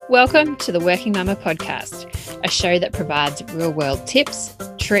Welcome to the Working Mama Podcast, a show that provides real-world tips,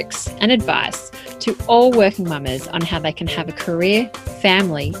 tricks, and advice to all working mamas on how they can have a career,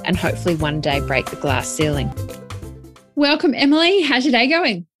 family, and hopefully one day break the glass ceiling. Welcome, Emily. How's your day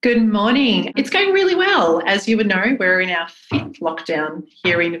going? Good morning. It's going really well. As you would know, we're in our fifth lockdown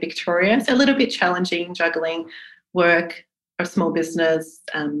here in Victoria. It's a little bit challenging juggling work, a small business,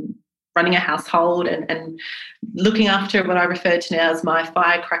 running a household and looking after what I refer to now as my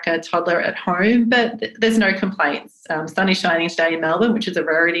firecracker toddler at home. But there's no complaints. Sun is shining today in Melbourne, which is a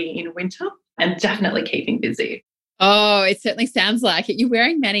rarity in winter, and definitely keeping busy. Oh, it certainly sounds like it. You're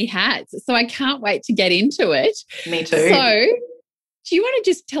wearing many hats, so I can't wait to get into it. Me too. So do you want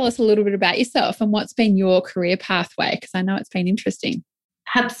to just tell us a little bit about yourself and what's been your career pathway? Because I know it's been interesting.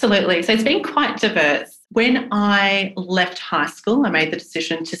 Absolutely. So it's been quite diverse. When I left high school, I made the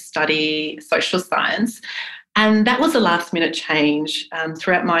decision to study social science, and that was a last-minute change.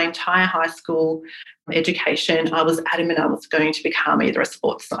 Throughout my entire high school education, I was adamant I was going to become either a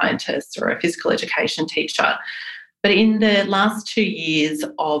sports scientist or a physical education teacher. But in the last 2 years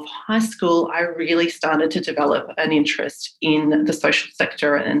of high school, I really started to develop an interest in the social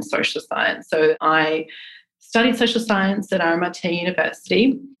sector and social science. So I studied social science at RMIT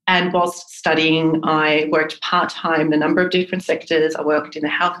University, and whilst studying, I worked part-time in a number of different sectors. I worked in the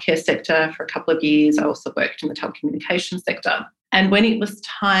healthcare sector for a couple of years. I also worked in the telecommunications sector. And when it was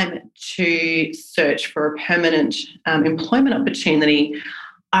time to search for a permanent employment opportunity,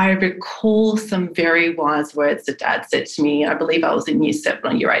 I recall some very wise words that Dad said to me. I believe I was in year 7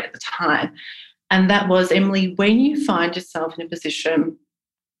 or year 8 at the time. And that was, Emily, when you find yourself in a position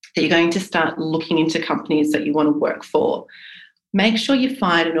that you're going to start looking into companies that you want to work for, make sure you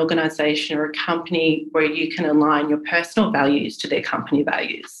find an organisation or a company where you can align your personal values to their company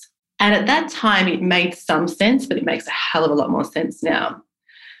values. And at that time, it made some sense, but it makes a hell of a lot more sense now.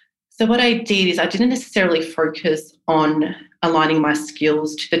 So what I did is I didn't necessarily focus on aligning my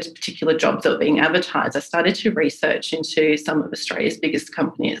skills to the particular jobs that were being advertised. I started to research into some of Australia's biggest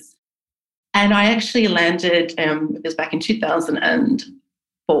companies. And I actually landed, it was back in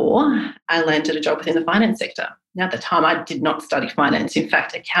 2004, I landed a job within the finance sector. Now, at the time, I did not study finance. In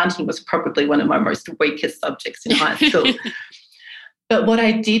fact, accounting was probably one of my most weakest subjects in high school. But what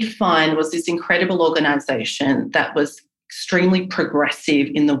I did find was this incredible organisation that was extremely progressive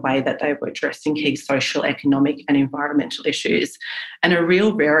in the way that they were addressing key social, economic and environmental issues, and a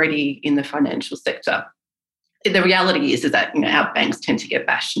real rarity in the financial sector. The reality is that our banks tend to get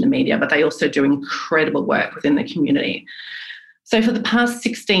bashed in the media, but they also do incredible work within the community. So for the past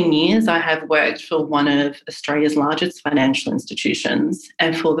 16 years, I have worked for one of Australia's largest financial institutions,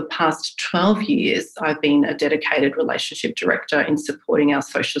 and for the past 12 years, I've been a dedicated relationship director in supporting our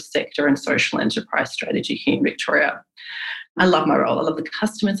social sector and social enterprise strategy here in Victoria. I love my role. I love the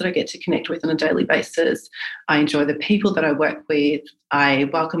customers that I get to connect with on a daily basis. I enjoy the people that I work with. I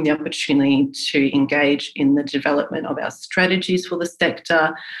welcome the opportunity to engage in the development of our strategies for the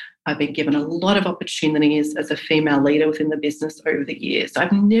sector. I've been given a lot of opportunities as a female leader within the business over the years.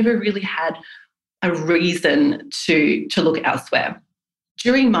 I've never really had a reason to look elsewhere.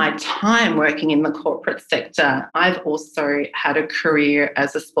 During my time working in the corporate sector, I've also had a career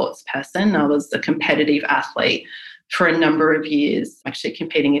as a sports person. I was a competitive athlete for a number of years, actually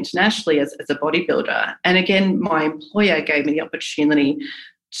competing internationally as a bodybuilder. And again, my employer gave me the opportunity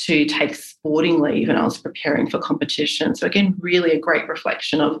to take sporting leave and I was preparing for competition. So again, really a great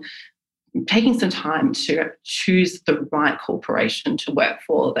reflection of taking some time to choose the right corporation to work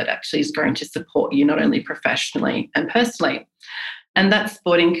for that actually is going to support you not only professionally and personally. And that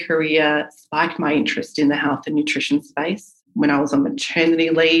sporting career spiked my interest in the health and nutrition space. When I was on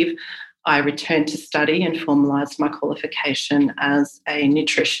maternity leave, I returned to study and formalised my qualification as a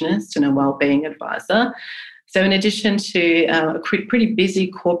nutritionist and a wellbeing advisor. So in addition to a pretty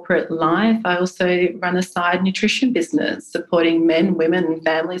busy corporate life, I also run a side nutrition business supporting men, women and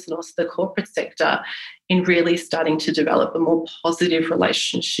families and also the corporate sector in really starting to develop a more positive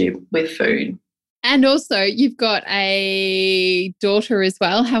relationship with food. And also you've got a daughter as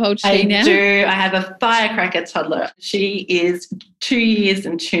well. How old is she now? I do. I have a firecracker toddler. She is 2 years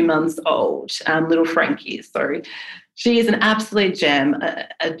and 2 months old, little Frankie. So she is an absolute gem,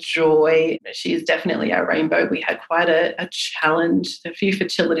 a joy. She is definitely our rainbow. We had quite a challenge, a few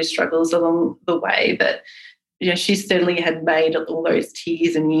fertility struggles along the way, but she certainly had made all those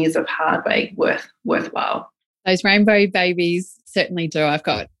tears and years of hard work worthwhile. Those rainbow babies certainly do. I've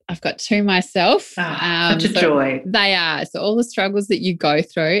got 2 myself. Such a joy. They are. So all the struggles that you go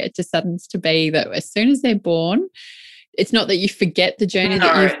through, it just happens to be that as soon as they're born, It's not that you forget the journey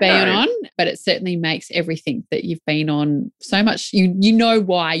that you've been on, but it certainly makes everything that you've been on so much, you know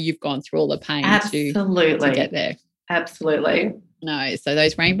why you've gone through all the pain to get there. Absolutely. No, so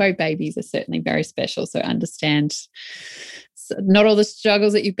those rainbow babies are certainly very special. So understand not all the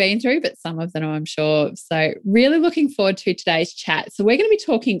struggles that you've been through, but some of them, I'm sure. So really looking forward to today's chat. So we're going to be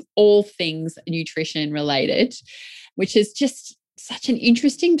talking all things nutrition related, which is just such an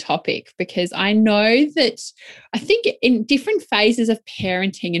interesting topic, because I know that I think in different phases of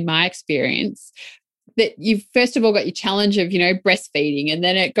parenting, in my experience, that you've first of all got your challenge of, breastfeeding, and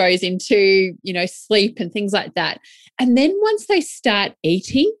then it goes into, sleep and things like that. And then once they start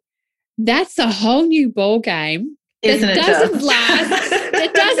eating, that's a whole new ball game. Isn't it doesn't last.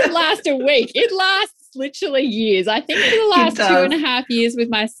 It doesn't last a week. It lasts literally years. I think for the last 2.5 years with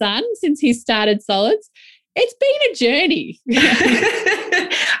my son, since he started solids, it's been a journey.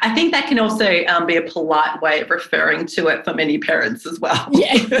 I think that can also be a polite way of referring to it for many parents as well.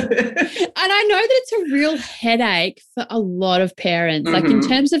 Yeah. And I know that it's a real headache for a lot of parents, like in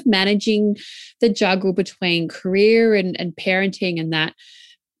terms of managing the juggle between career and parenting, and that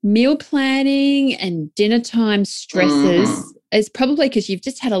meal planning and dinner time stresses is probably because you've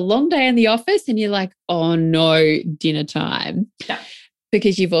just had a long day in the office and you're like, oh no, dinner time. Yeah.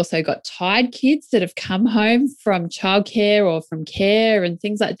 Because you've also got tired kids that have come home from childcare or from care and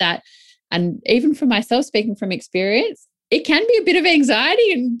things like that. And even for myself, speaking from experience, it can be a bit of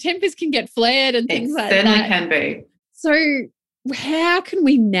anxiety and tempers can get flared and things like that. It certainly can be. So how can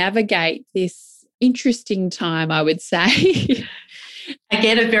we navigate this interesting time, I would say?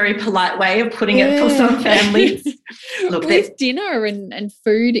 Again, a very polite way of putting it for some families. Look, with dinner and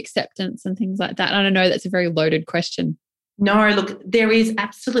food acceptance and things like that. And I know that's a very loaded question. No, look, there is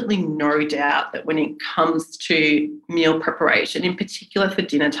absolutely no doubt that when it comes to meal preparation, in particular for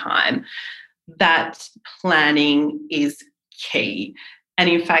dinner time, that planning is key. And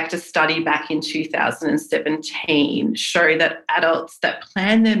in fact, a study back in 2017 showed that adults that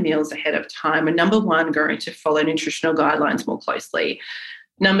plan their meals ahead of time are, number one, going to follow nutritional guidelines more closely.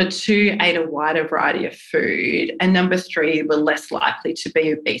 Number two, ate a wider variety of food. And number three, were less likely to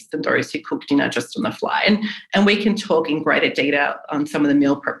be obese than those who cook dinner just on the fly. And we can talk in greater detail on some of the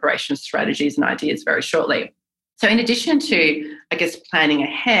meal preparation strategies and ideas very shortly. So in addition to, I guess, planning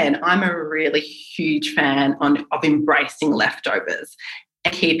ahead, I'm a really huge fan of embracing leftovers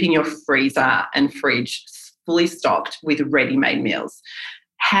and keeping your freezer and fridge fully stocked with ready-made meals.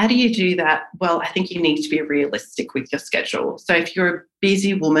 How do you do that? Well, I think you need to be realistic with your schedule. So if you're a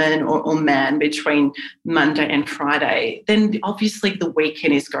busy woman or man between Monday and Friday, then obviously the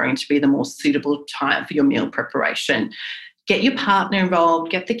weekend is going to be the more suitable time for your meal preparation. Get your partner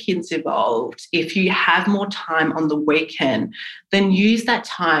involved, get the kids involved. If you have more time on the weekend, then use that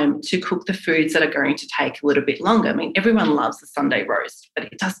time to cook the foods that are going to take a little bit longer. I mean, everyone loves the Sunday roast, but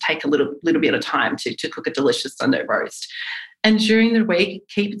it does take a little bit of time to cook a delicious Sunday roast. And during the week,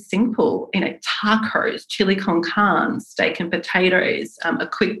 keep it simple. Tacos, chili con carne, steak and potatoes, a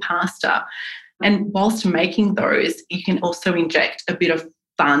quick pasta. And whilst making those, you can also inject a bit of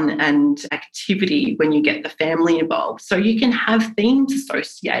fun and activity when you get the family involved. So you can have themes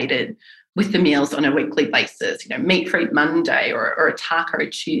associated with the meals on a weekly basis, meat-free Monday or a taco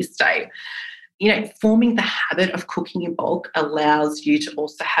Tuesday. Forming the habit of cooking in bulk allows you to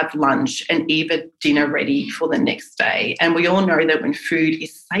also have lunch and even dinner ready for the next day. And we all know that when food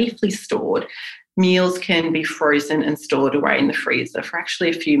is safely stored, meals can be frozen and stored away in the freezer for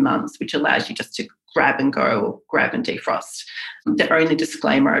actually a few months, which allows you just to grab and go or grab and defrost. The only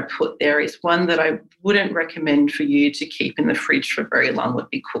disclaimer I put there is one that I wouldn't recommend for you to keep in the fridge for very long would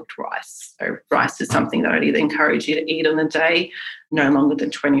be cooked rice. So rice is something that I'd either encourage you to eat on the day, no longer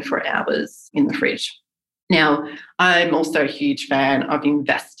than 24 hours in the fridge. Now, I'm also a huge fan of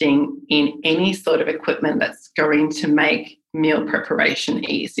investing in any sort of equipment that's going to make meal preparation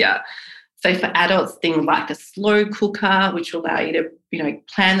easier. So for adults, things like a slow cooker, which will allow you to,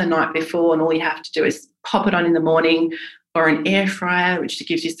 plan the night before and all you have to do is pop it on in the morning, or an air fryer, which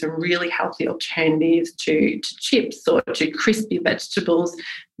gives you some really healthy alternatives to chips or to crispy vegetables.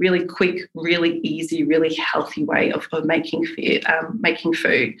 Really quick, really easy, really healthy way of making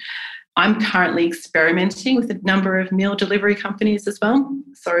food. I'm currently experimenting with a number of meal delivery companies as well.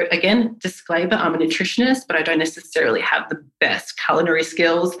 So again, disclaimer, I'm a nutritionist, but I don't necessarily have the best culinary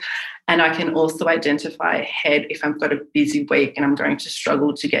skills. And I can also identify ahead if I've got a busy week and I'm going to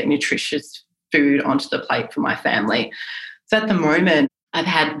struggle to get nutritious food onto the plate for my family. So at the moment, I've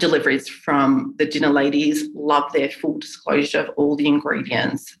had deliveries from the dinner ladies, love their full disclosure of all the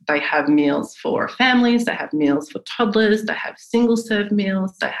ingredients. They have meals for families, they have meals for toddlers, they have single-serve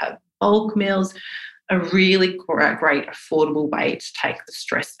meals, they have bulk meals. a really great affordable way to take the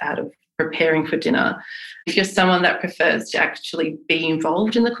stress out of preparing for dinner. If you're someone that prefers to actually be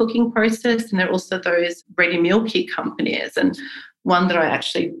involved in the cooking process, and there are also those ready meal kit companies, and one that I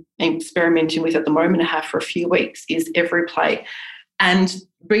actually am experimenting with at the moment, I have for a few weeks, is EveryPlate. And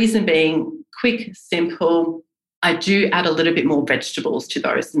reason being, quick, simple. I do add a little bit more vegetables to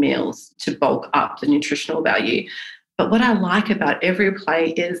those meals to bulk up the nutritional value. But what I like about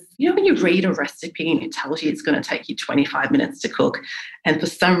EveryPlate is, when you read a recipe and it tells you it's going to take you 25 minutes to cook, and for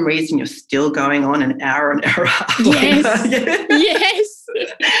some reason you're still going on an hour and a half. Yes.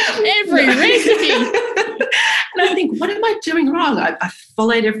 Every recipe. And I think, what am I doing wrong? I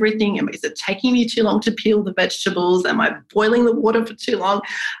followed everything. Is it taking me too long to peel the vegetables? Am I boiling the water for too long?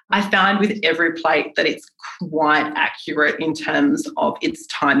 I found with EveryPlate that it's quite accurate in terms of its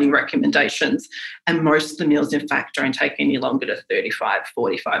timing recommendations. And most of the meals, in fact, don't take any longer than 35,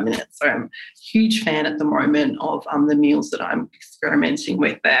 45 minutes. So I'm a huge fan at the moment of the meals that I'm experimenting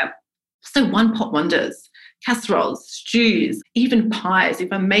with there. So one pot wonders. Casseroles, stews, even pies.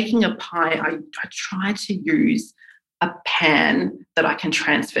 If I'm making a pie, I try to use a pan that I can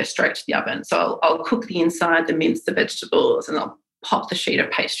transfer straight to the oven. So I'll cook the inside, mince the vegetables, and I'll pop the sheet of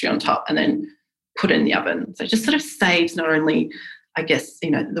pastry on top and then put it in the oven. So it just sort of saves not only, I guess,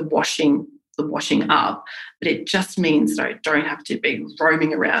 the washing up, but it just means I don't have to be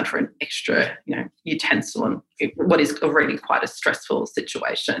roaming around for an extra, utensil on what is already quite a stressful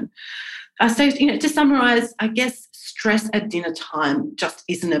situation. So, to summarise, I guess stress at dinner time just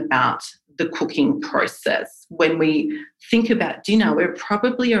isn't about the cooking process. When we think about dinner, we're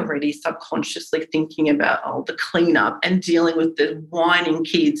probably already subconsciously thinking about, the cleanup and dealing with the whining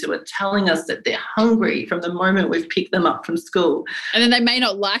kids who are telling us that they're hungry from the moment we've picked them up from school. And then they may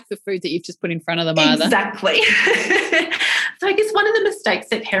not like the food that you've just put in front of them either. Exactly. So I guess one of the mistakes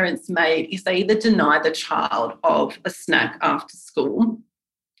that parents made is they either deny the child of a snack after school,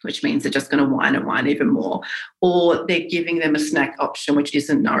 which means they're just going to whine and whine even more, or they're giving them a snack option which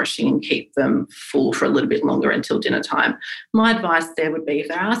isn't nourishing and keep them full for a little bit longer until dinner time. My advice there would be, if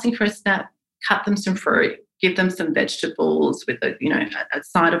they're asking for a snack, cut them some fruit, give them some vegetables with a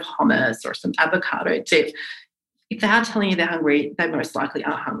side of hummus or some avocado dip. If they are telling you they're hungry, they most likely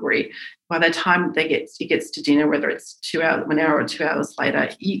are hungry. By the time it gets to dinner, whether it's 1 hour or 2 hours later,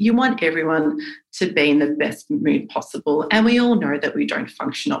 you want everyone to be in the best mood possible. And we all know that we don't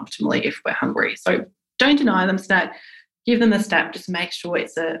function optimally if we're hungry. So don't deny them snack. Give them a snack. Just make sure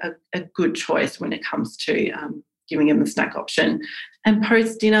it's a good choice when it comes to giving them the snack option. And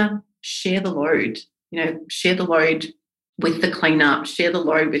post-dinner, share the load. Share the load with the cleanup, share the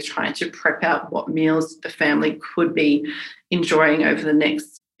load with trying to prep out what meals the family could be enjoying over the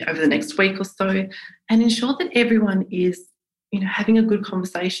next week or so, and ensure that everyone is, having a good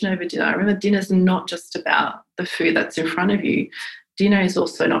conversation over dinner. Remember, dinner's not just about the food that's in front of you. Dinner is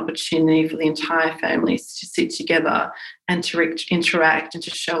also an opportunity for the entire family to sit together and to interact and to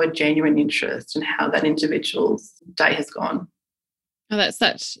show a genuine interest in how that individual's day has gone. Oh,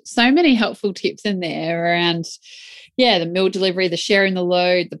 that's so many helpful tips in there around, the meal delivery, the sharing the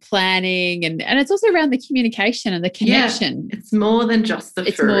load, the planning, and it's also around the communication and the connection. Yeah, it's more than just the food.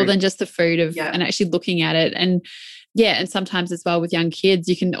 It's more than just the food and actually looking at it. And and sometimes as well with young kids,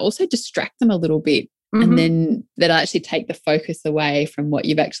 you can also distract them a little bit, and then that'll actually take the focus away from what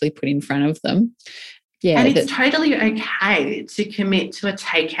you've actually put in front of them. Yeah, and it's totally okay to commit to a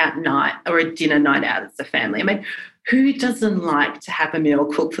takeout night or a dinner night out as a family. I mean, who doesn't like to have a meal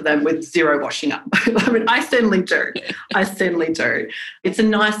cooked for them with zero washing up? I mean, I certainly do. It's a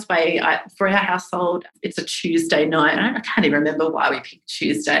nice way for our household. It's a Tuesday night. I can't even remember why we picked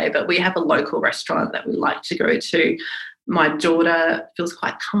Tuesday, but we have a local restaurant that we like to go to. My daughter feels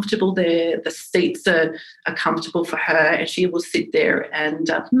quite comfortable there. The seats are comfortable for her, and she will sit there and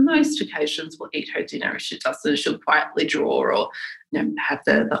most occasions will eat her dinner. If she doesn't, she'll quietly draw or have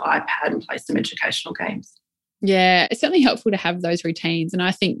the iPad and play some educational games. Yeah, it's certainly helpful to have those routines. And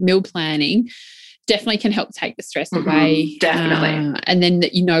I think meal planning definitely can help take the stress away. Definitely. And then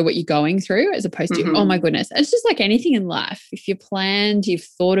that you know what you're going through, as opposed to, oh my goodness. It's just like anything in life. If you're planned, you've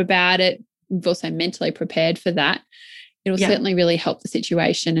thought about it, you've also mentally prepared for that, it will certainly really help the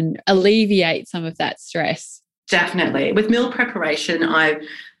situation and alleviate some of that stress. Definitely. With meal preparation,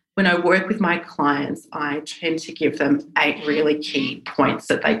 when I work with my clients, I tend to give them 8 really key points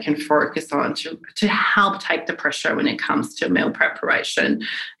that they can focus on to help take the pressure when it comes to meal preparation.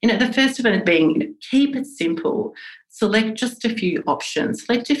 The first of it being, keep it simple. Select just a few options.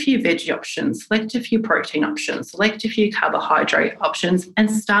 Select a few veggie options. Select a few protein options. Select a few carbohydrate options and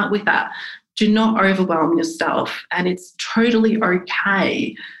start with that. Do not overwhelm yourself. And it's totally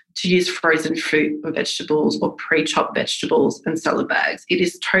okay to use frozen fruit or vegetables or pre-chopped vegetables and salad bags. It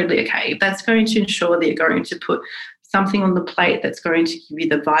is totally okay. If that's going to ensure that you're going to put something on the plate that's going to give you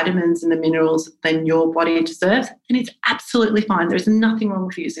the vitamins and the minerals that your body deserves, then it's absolutely fine. There's nothing wrong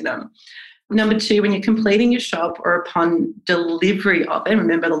with using them. Number two, when you're completing your shop or upon delivery of it,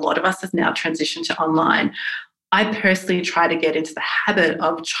 remember a lot of us have now transitioned to online. I personally try to get into the habit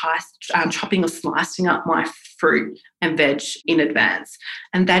of chopping or slicing up my fruit and veg in advance.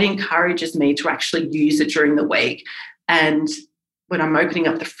 And that encourages me to actually use it during the week. And when I'm opening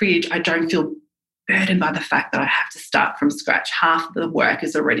up the fridge, I don't feel burdened by the fact that I have to start from scratch. Half the work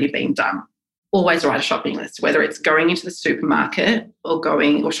is already being done. Always write a shopping list, whether it's going into the supermarket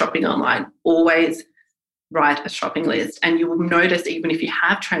or shopping online, always write a shopping list. And you will notice, even if you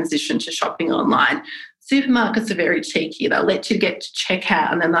have transitioned to shopping online, supermarkets are very cheeky. They'll let you get to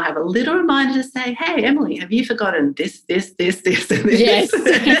checkout and then they'll have a little reminder to say, hey, Emily, have you forgotten this, and this? Yes.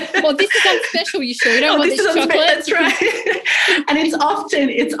 Well, this is on special. You sure you don't want this chocolate? That's right. And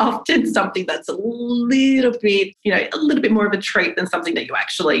it's often something that's a little bit more of a treat than something that you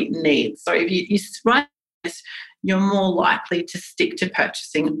actually need. So if you write this, you're more likely to stick to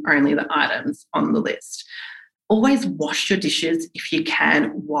purchasing only the items on the list. Always wash your dishes if you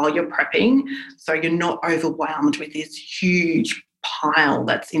can while you're prepping, so you're not overwhelmed with this huge pile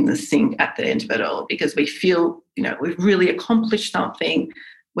that's in the sink at the end of it all, because we feel, we've really accomplished something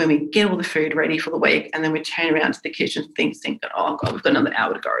when we get all the food ready for the week and then we turn around to the kitchen thinking, oh God, we've got another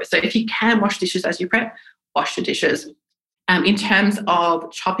hour to go. So if you can wash dishes as you prep, wash your dishes. In terms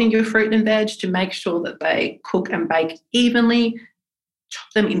of chopping your fruit and veg, to make sure that they cook and bake evenly,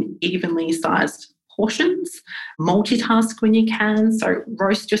 chop them in evenly sized portions. Multitask when you can. So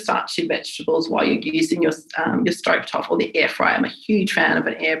roast your starchy vegetables while you're using your stovetop or the air fryer. I'm a huge fan of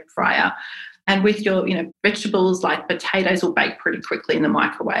an air fryer. And with your vegetables like potatoes will bake pretty quickly in the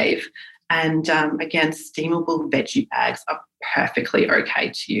microwave. And again, steamable veggie bags are perfectly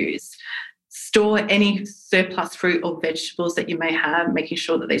okay to use. Store any surplus fruit or vegetables that you may have, making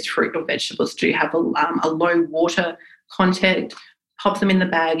sure that these fruit or vegetables do have a low water content. Pop them in the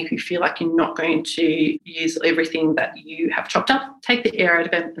bag. If you feel like you're not going to use everything that you have chopped up, take the air out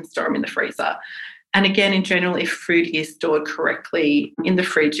of it and store them in the freezer. And again, in general, if food is stored correctly in the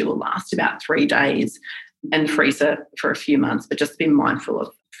fridge, it will last about 3 days, and freezer for a few months. But just be mindful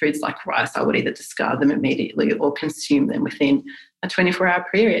of foods like rice. I would either discard them immediately or consume them within a 24-hour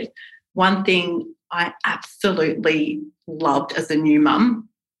period. One thing I absolutely loved as a new mum,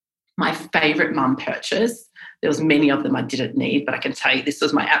 my favourite mum purchase, there was many of them I didn't need, but I can tell you this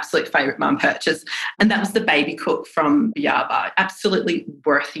was my absolute favourite mum purchase, and that was the Baby Cook from Biaba. Absolutely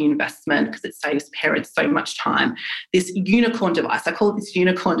worth the investment because it saves parents so much time. This unicorn device, I call it this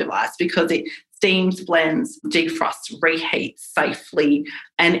unicorn device because it steams, blends, defrosts, reheats safely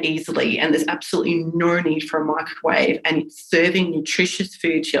and easily, and there's absolutely no need for a microwave, and it's serving nutritious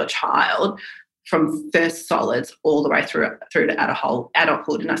food to your child from first solids all the way through to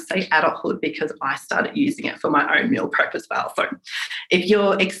adulthood. And I say adulthood because I started using it for my own meal prep as well. So if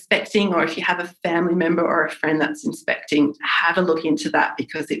you're expecting, or if you have a family member or a friend that's expecting, have a look into that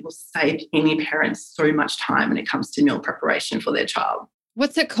because it will save any parents so much time when it comes to meal preparation for their child.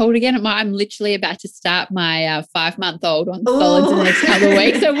 What's it called again? I'm literally about to start my 5-month-old on solids in the next couple of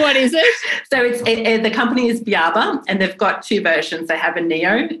weeks. So what is it? So the company is Biaba, and they've got 2 versions. They have a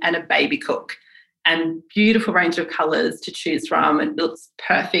Neo and a Baby Cook, and beautiful range of colours to choose from. It looks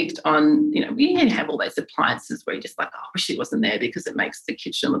perfect on, we have all those appliances where you're just like, oh, I wish it wasn't there because it makes the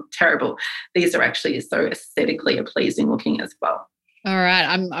kitchen look terrible. These are actually so aesthetically pleasing looking as well. All right,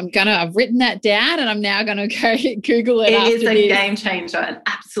 I've written that down, and I'm now gonna go Google it. It is a game changer, an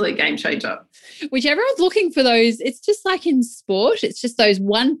absolute game changer. Which everyone's looking for those. It's just like in sport. It's just those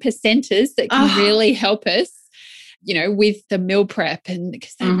 1%ers that can really help us, with the meal prep, and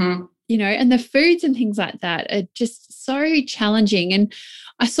because and the foods and things like that are just so challenging. And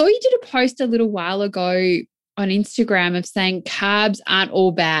I saw you did a post a little while ago on Instagram of saying carbs aren't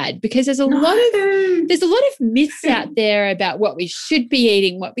all bad, because there's a lot of myths out there about what we should be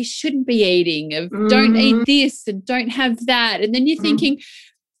eating, what we shouldn't be eating, of don't eat this and don't have that. And then you're thinking,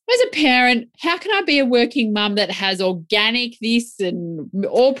 as a parent, how can I be a working mum that has organic this and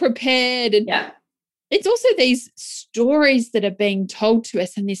all prepared? And it's also these stories that are being told to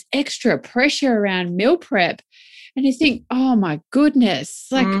us and this extra pressure around meal prep. And you think, oh my goodness,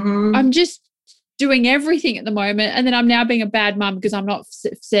 like I'm just doing everything at the moment, and then I'm now being a bad mum because I'm not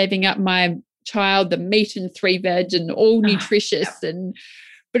serving up my child the meat and 3 veg and all nutritious.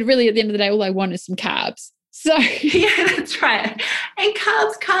 But really at the end of the day, all I want is some carbs. So yeah, that's right. And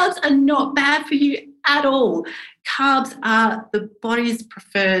carbs are not bad for you at all. carbs are the body's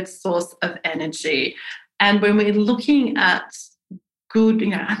preferred source of energy. And when we're looking at good,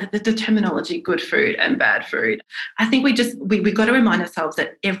 the terminology, good food and bad food, I think we've got to remind ourselves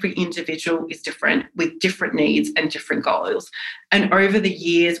that every individual is different with different needs and different goals. And over the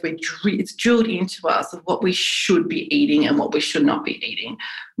years, it's drilled into us of what we should be eating and what we should not be eating.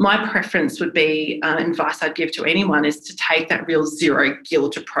 My preference would be, advice I'd give to anyone, is to take that real zero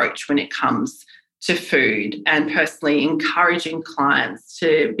guilt approach when it comes to food, and personally encouraging clients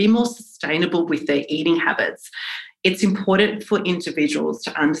to be more sustainable with their eating habits. It's important for individuals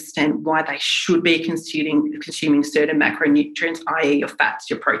to understand why they should be consuming certain macronutrients, i.e. your fats,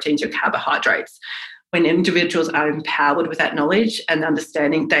 your proteins, your carbohydrates. When individuals are empowered with that knowledge and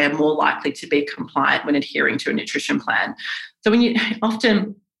understanding, they are more likely to be compliant when adhering to a nutrition plan. So when you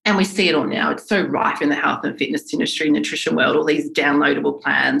often, and we see it all now, it's so rife in the health and fitness industry, nutrition world, all these downloadable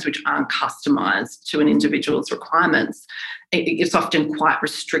plans which aren't customised to an individual's requirements. It's often quite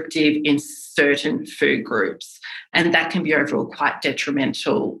restrictive in certain food groups, and that can be overall quite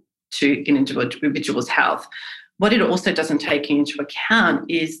detrimental to an individual's health. What it also doesn't take into account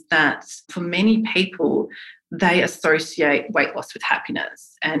is that for many people, they associate weight loss with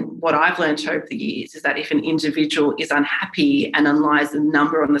happiness. And what I've learned over the years is that if an individual is unhappy and aligns the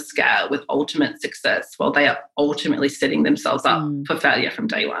number on the scale with ultimate success, well, they are ultimately setting themselves up for failure from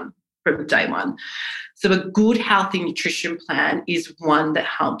day one. So a good, healthy nutrition plan is one that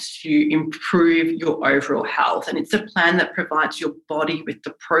helps you improve your overall health. And it's a plan that provides your body with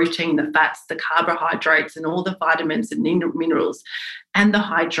the protein, the fats, the carbohydrates, and all the vitamins and minerals and the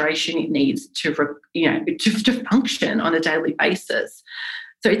hydration it needs to function on a daily basis.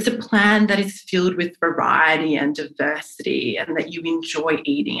 So it's a plan that is filled with variety and diversity, and that you enjoy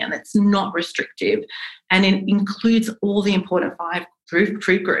eating, and it's not restrictive. And it includes all the important 5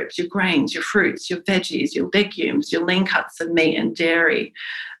 food groups: your grains, your fruits, your veggies, your legumes, your lean cuts of meat and dairy.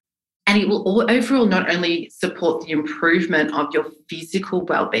 And it will overall not only support the improvement of your physical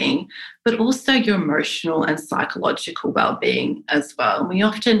well-being, but also your emotional and psychological well-being as well. And we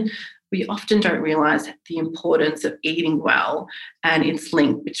often don't realise the importance of eating well and its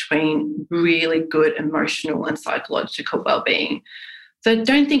link between really good emotional and psychological well-being. So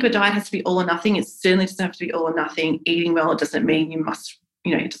don't think a diet has to be all or nothing. It certainly doesn't have to be all or nothing. Eating well doesn't mean you must,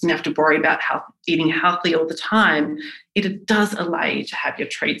 it doesn't have to worry about eating healthy all the time. It does allow you to have your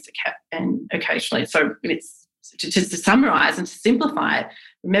treats and occasionally. So it's to summarise and to simplify it,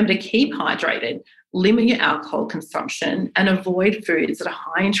 remember to keep hydrated, limit your alcohol consumption, and avoid foods that are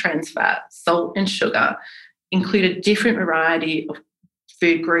high in trans fat, salt and sugar. Include a different variety of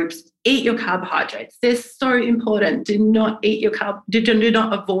food groups. Eat your carbohydrates. They're so important. Do not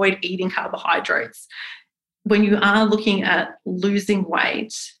avoid eating carbohydrates. When you are looking at losing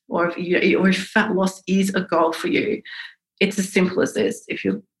weight, or if fat loss is a goal for you, it's as simple as this. If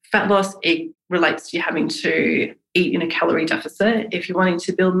your fat loss, it relates to you having to eat in a calorie deficit. If you're wanting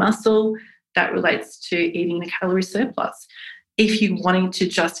to build muscle, that relates to eating in a calorie surplus. If you're wanting to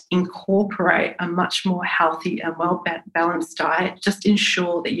just incorporate a much more healthy and well-balanced diet, just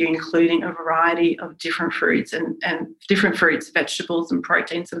ensure that you're including a variety of different fruits and different fruits, vegetables and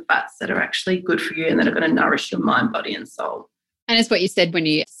proteins and fats that are actually good for you and that are going to nourish your mind, body and soul. And it's what you said when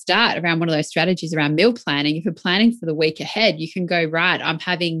you start around one of those strategies around meal planning. If you're planning for the week ahead, you can go, right, I'm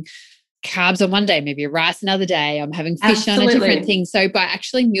having carbs on one day, maybe rice another day, I'm having fish on a different thing. So by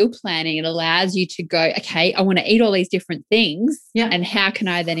actually meal planning, it allows you to go, okay, I want to eat all these different things. Yeah. And how can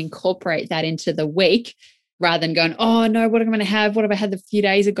I then incorporate that into the week rather than going, oh no, what am I going to have? What have I had a few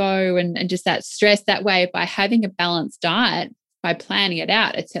days ago? And just that stress. That way, by having a balanced diet, by planning it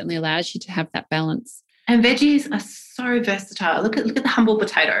out, it certainly allows you to have that balance. And veggies are so versatile. Look at the humble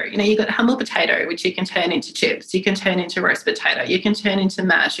potato. You've got humble potato, which you can turn into chips. You can turn into roast potato. You can turn into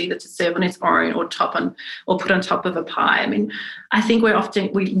mash, either to serve on its own or put on top of a pie. I mean, I think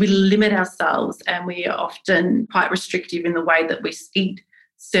we limit ourselves, and we are often quite restrictive in the way that we eat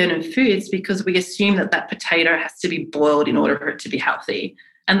certain foods because we assume that potato has to be boiled in order for it to be healthy.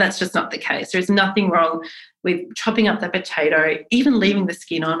 And that's just not the case. There's nothing wrong with chopping up the potato, even leaving the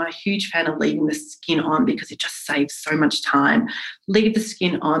skin on. I'm a huge fan of leaving the skin on because it just saves so much time. Leave the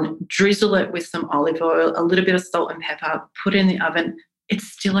skin on, drizzle it with some olive oil, a little bit of salt and pepper, put it in the oven. It's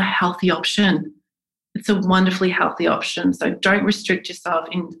still a healthy option. It's a wonderfully healthy option. So don't restrict yourself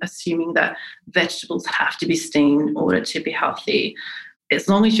in assuming that vegetables have to be steamed in order to be healthy. As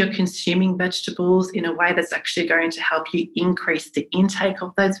long as you're consuming vegetables in a way that's actually going to help you increase the intake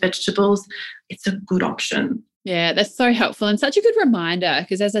of those vegetables, it's a good option. Yeah, that's so helpful and such a good reminder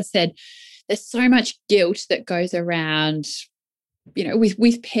because, as I said, there's so much guilt that goes around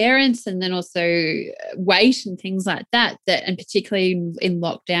with parents, and then also weight and things like that, and particularly in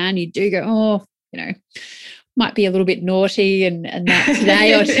lockdown, you do go, oh, might be a little bit naughty and that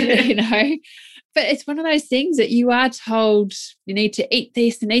today or today, but it's one of those things that you are told you need to eat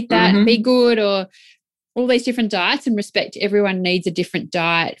this and eat that and be good, or all these different diets, and respect everyone needs a different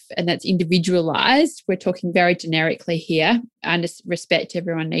diet, and that's individualized. We're talking very generically here, and respect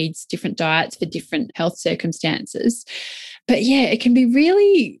everyone needs different diets for different health circumstances. But yeah, it can be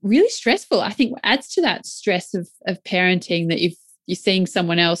really, really stressful. I think what adds to that stress of parenting, that if you're seeing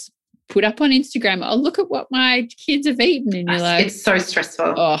someone else put up on Instagram, oh, look at what my kids have eaten, and you're like, it's so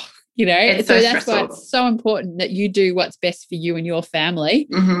stressful. Oh, it's so so that's stressful. why it's so important that you do what's best for you and your family.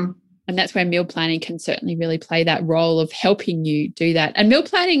 Mm-hmm. And that's where meal planning can certainly really play that role of helping you do that. And meal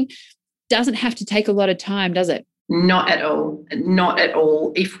planning doesn't have to take a lot of time, does it? Not at all. Not at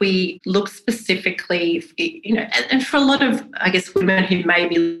all. If we look specifically, and for a lot of, I guess, women who may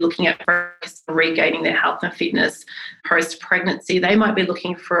be looking at regaining their health and fitness post-pregnancy, they might have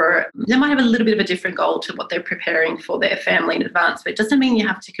a little bit of a different goal to what they're preparing for their family in advance. But it doesn't mean you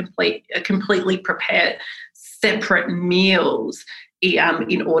have to completely prepare separate meals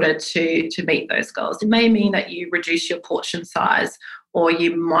in order to meet those goals. It may mean that you reduce your portion size, or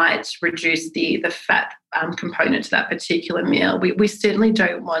you might reduce the fat component to that particular meal. We certainly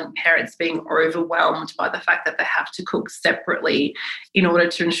don't want parents being overwhelmed by the fact that they have to cook separately in order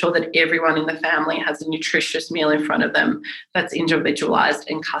to ensure that everyone in the family has a nutritious meal in front of them that's individualized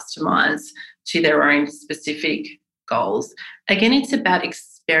and customized to their own specific goals. Again, it's about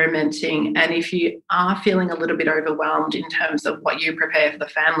experimenting, and if you are feeling a little bit overwhelmed in terms of what you prepare for the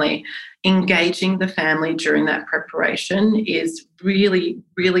family, engaging the family during that preparation is really,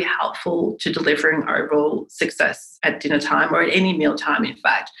 really helpful to delivering overall success at dinner time, or at any meal time, in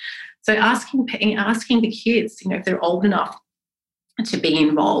fact. So asking the kids, if they're old enough to be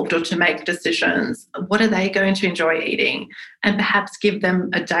involved or to make decisions, what are they going to enjoy eating, and perhaps give them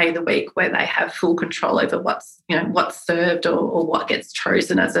a day of the week where they have full control over what's served or what gets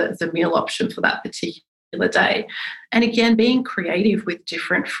chosen as a meal option for that particular day. And again, being creative with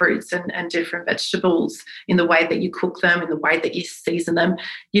different fruits and different vegetables in the way that you cook them, in the way that you season them.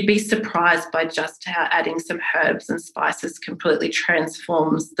 You'd be surprised by just how adding some herbs and spices completely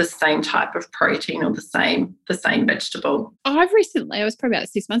transforms the same type of protein or the same vegetable. I've recently, I was probably about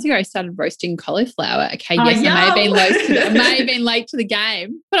 6 months ago, I started roasting cauliflower. Okay, yes, I may have been late to the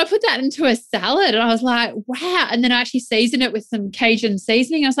game, but I put that into a salad and I was like, wow. And then I actually seasoned it with some Cajun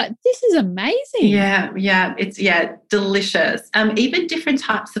seasoning. I was like, this is amazing. Yeah, it's delicious. Even different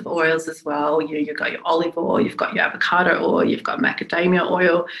types of oils as well. You've got your olive oil, you've got your avocado oil, you've got macadamia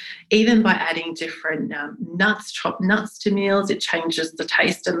oil. Even by adding different chopped nuts to meals, it changes the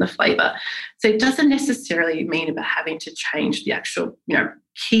taste and the flavour. So it doesn't necessarily mean about having to change the actual,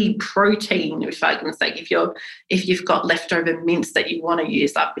 key protein. If I can say, if you've got leftover mince that you want to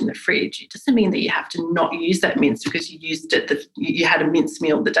use up in the fridge, it doesn't mean that you have to not use that mince because you had a mince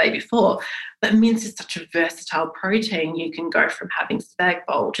meal the day before. But mince is such a versatile protein. You can go from having spag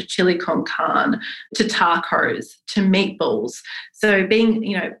bowl to chili con carne to tacos to meatballs. So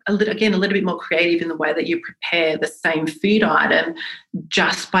being, a little bit more creative in the way that you prepare the same food item,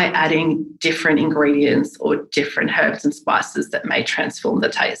 just by adding different ingredients or different herbs and spices that may transform the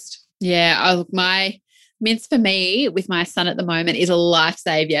taste. Yeah, my mince for me with my son at the moment is a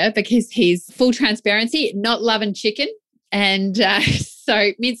lifesaver because he's, full transparency, not loving chicken. And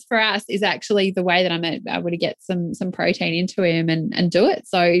so mince for us is actually the way that I'm able to get some protein into him and do it.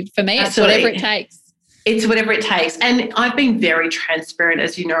 So for me, It's whatever it takes. It's whatever it takes. And I've been very transparent,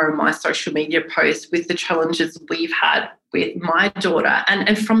 as you know, in my social media posts with the challenges we've had with my daughter.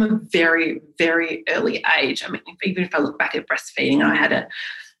 And from a very, very early age, I mean, even if I look back at breastfeeding,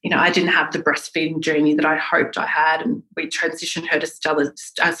 I didn't have the breastfeeding journey that I hoped I had. And we transitioned her to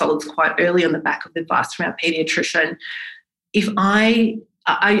solids quite early on the back of advice from our paediatrician.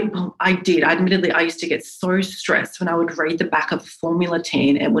 Admittedly, I used to get so stressed when I would read the back of a formula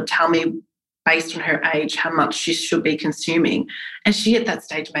tin and would tell me, based on her age, how much she should be consuming. And she, at that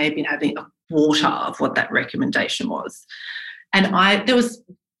stage, may have been having a quarter of what that recommendation was. And there was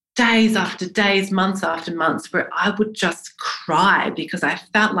days after days, months after months, where I would just cry because I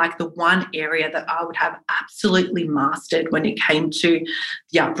felt like the one area that I would have absolutely mastered when it came to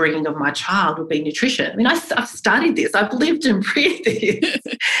the upbringing of my child would be nutrition. I mean, I've studied this. I've lived and breathed this.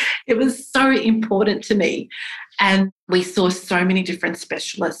 It was so important to me. And we saw so many different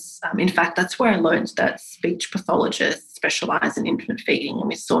specialists. In fact, that's where I learned that speech pathologists specialise in infant feeding. And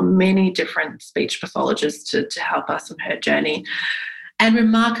we saw many different speech pathologists to help us on her journey. And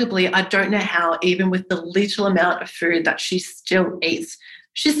remarkably, I don't know how, even with the little amount of food that she still eats,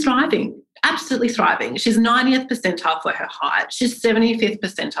 she's thriving, absolutely thriving. She's 90th percentile for her height. She's 75th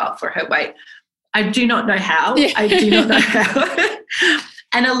percentile for her weight. I do not know how. Yeah. I do not know how.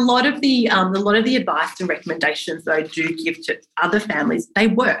 And a lot of the advice and recommendations that I do give to other families, they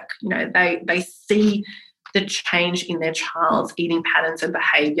work. You know, they see the change in their child's eating patterns and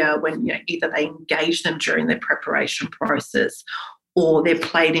behaviour when, you know, either they engage them during their preparation process, or they're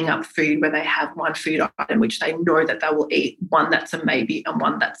plating up food where they have one food item which they know that they will eat, one that's a maybe and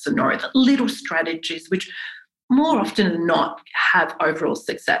one that's a no. The little strategies which more often than not have overall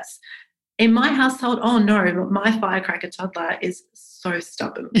success. In my household, oh no, my firecracker toddler is so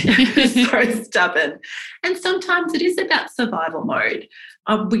stubborn, so stubborn. And sometimes it is about survival mode.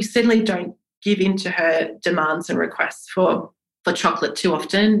 We certainly don't give in to her demands and requests for chocolate too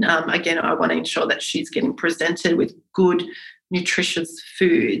often. Again, I want to ensure that she's getting presented with good, nutritious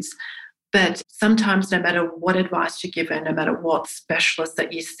foods. But sometimes, no matter what advice you give her, no matter what specialist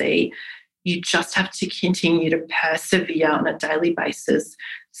that you see, you just have to continue to persevere on a daily basis.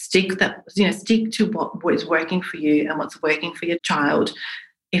 Stick to what is working for you and what's working for your child.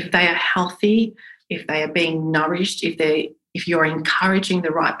 If they are healthy, if they are being nourished, if you're encouraging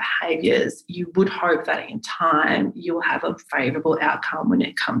the right behaviours, you would hope that in time you'll have a favourable outcome when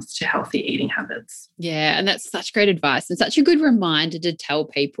it comes to healthy eating habits. Yeah, and that's such great advice and such a good reminder to tell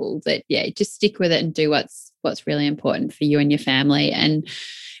people that, yeah, just stick with it and do what's really important for you and your family. And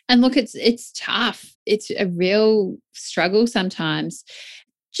look, it's tough. It's a real struggle sometimes.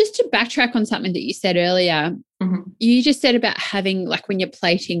 Just to backtrack on something that you said earlier, you just said about having, like when you're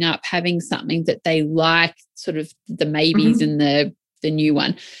plating up, having something that they like, sort of the maybes and the new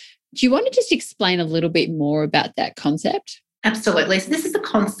one. Do you want to just explain a little bit more about that concept? Absolutely. So this is a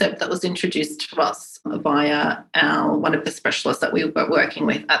concept that was introduced to us via one of the specialists that we were working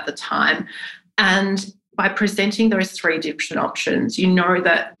with at the time. And by presenting those three different options, you know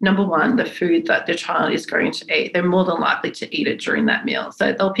that, number one, the food that the child is going to eat, they're more than likely to eat it during that meal.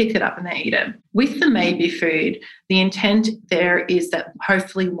 So they'll pick it up and they eat it. With the maybe food, the intent there is that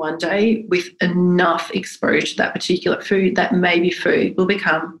hopefully one day, with enough exposure to that particular food, that maybe food will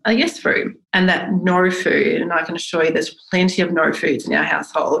become a yes food. And that no food, and I can assure you there's plenty of no foods in our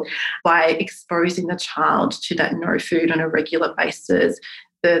household, by exposing the child to that no food on a regular basis,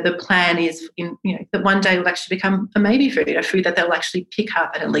 the plan is that one day will actually become a maybe food, a food that they'll actually pick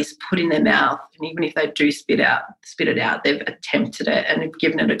up and at least put in their mouth. And even if they do spit it out, they've attempted it and have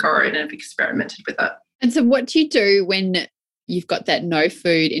given it a go and have experimented with it. And so what do you do when you've got that no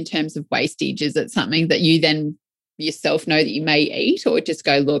food in terms of wastage? Is it something that you then yourself know that you may eat, or just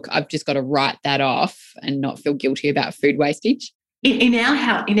go, look, I've just got to write that off and not feel guilty about food wastage? In our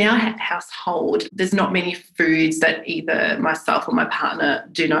household, there's not many foods that either myself or my partner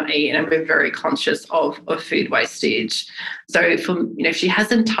do not eat, and we're very conscious of food wastage. So if she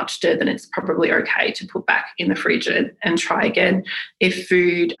hasn't touched it, then it's probably okay to put back in the fridge and try again. If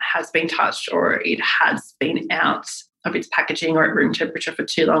food has been touched or it has been out of its packaging or at room temperature for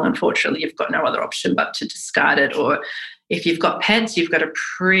too long, unfortunately, you've got no other option but to discard it. Or if you've got pets, you've got a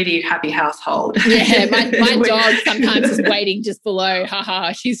pretty happy household. Yeah, my dog sometimes is waiting just below.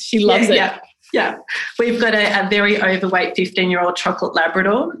 She loves it. Yeah. We've got a very overweight 15-year-old chocolate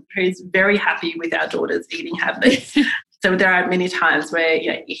Labrador who's very happy with our daughter's eating habits. So there are many times where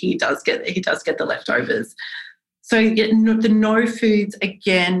he does get the leftovers. So the no foods,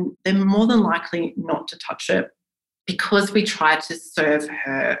 again, they're more than likely not to touch it, because we try to serve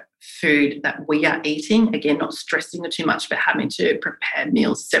her food that we are eating, again, not stressing her too much, but having to prepare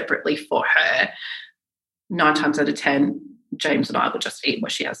meals separately for her. 9 times out of 10, James and I will just eat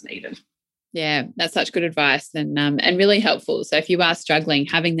what she hasn't eaten. Yeah, that's such good advice and really helpful. So if you are struggling,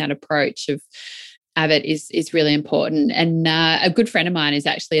 having that approach of it is really important. And a good friend of mine is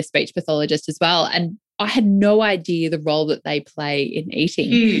actually a speech pathologist as well. And I had no idea the role that they play in eating.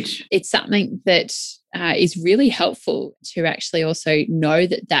 Huge. It's something that is really helpful to actually also know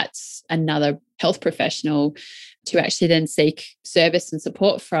that that's another health professional to actually then seek service and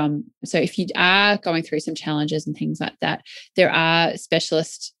support from. So if you are going through some challenges and things like that, there are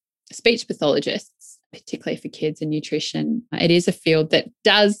specialist speech pathologists, particularly for kids and nutrition. It is a field that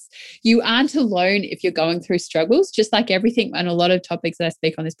you aren't alone if you're going through struggles, just like everything and a lot of topics that I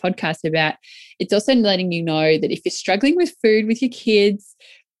speak on this podcast about. It's also letting you know that if you're struggling with food with your kids,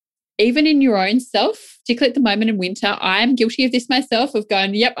 even in your own self, particularly at the moment in winter, I am guilty of this myself, of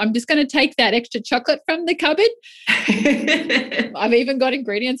going, yep, I'm just going to take that extra chocolate from the cupboard. I've even got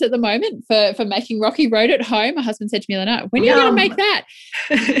ingredients at the moment for making Rocky Road at home. My husband said to me the other night, when are you going to make that?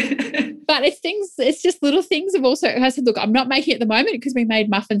 But it's just little things. I said, look, I'm not making it at the moment because we made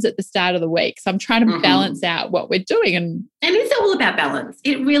muffins at the start of the week. So I'm trying to balance out what we're doing. And it's all about balance.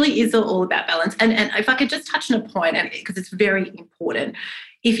 It really is all about balance. And if I could just touch on a point, because it's very important,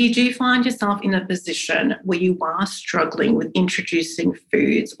 if you do find yourself in a position where you are struggling with introducing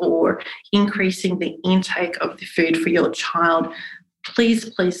foods or increasing the intake of the food for your child,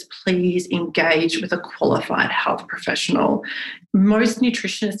 please, please, please engage with a qualified health professional. Most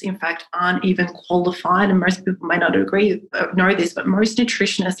nutritionists, in fact, aren't even qualified, and most people may not know this, but most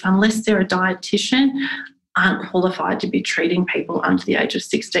nutritionists, unless they're a dietitian, aren't qualified to be treating people under the age of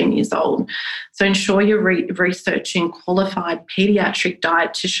 16 years old. So ensure you're researching qualified pediatric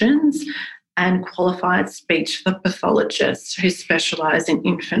dietitians and qualified speech pathologists who specialise in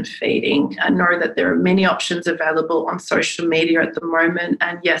infant feeding. I know that there are many options available on social media at the moment,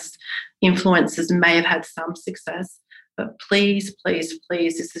 and yes, influencers may have had some success, but please, please,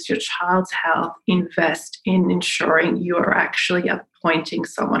 please, this is your child's health. Invest in ensuring you are actually appointing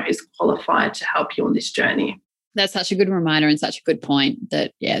someone who's qualified to help you on this journey. That's such a good reminder and such a good point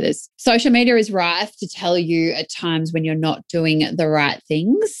that, there's social media is rife to tell you at times when you're not doing the right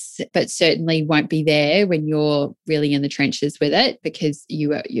things, but certainly won't be there when you're really in the trenches with it, because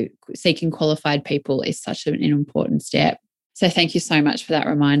you seeking qualified people is such an important step. So thank you so much for that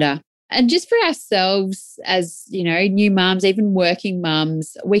reminder. And just for ourselves as, new mums, even working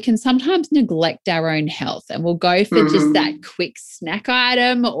mums, we can sometimes neglect our own health, and we'll go for just that quick snack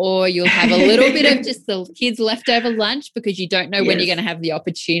item, or you'll have a little bit of just the kids' leftover lunch because you don't know when you're going to have the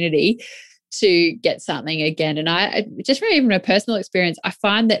opportunity to get something again. And I just from even a personal experience, I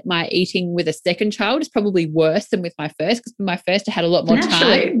find that my eating with a second child is probably worse than with my first, because with my first I had a lot more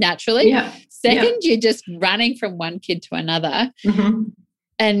time naturally. Yeah. Second, you're just running from one kid to another.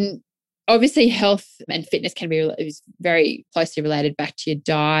 And obviously, health and fitness is very closely related back to your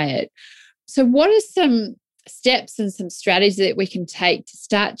diet. So what are some steps and some strategies that we can take to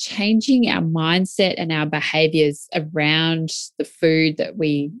start changing our mindset and our behaviours around the food that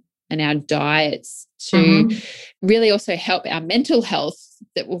we and our diets to really also help our mental health,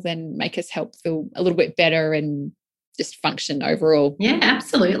 that will then make us feel a little bit better and just function overall? Yeah,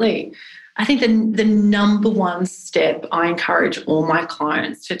 absolutely. I think the number one step I encourage all my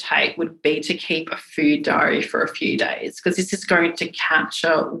clients to take would be to keep a food diary for a few days, because this is going to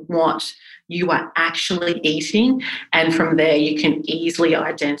capture what you are actually eating, and from there you can easily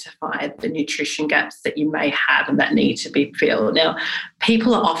identify the nutrition gaps that you may have and that need to be filled. Now,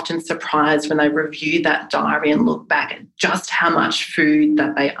 people are often surprised when they review that diary and look back at just how much food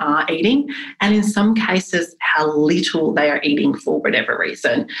that they are eating, and in some cases how little they are eating for whatever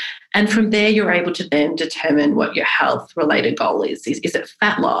reason. And from there, you're able to then determine what your health-related goal is. Is it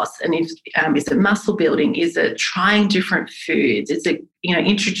fat loss? And is it muscle building? Is it trying different foods? Is it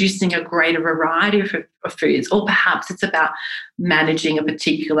introducing a greater variety of foods? Or perhaps it's about managing a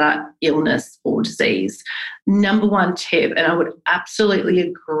particular illness or disease. Number one tip, and I would absolutely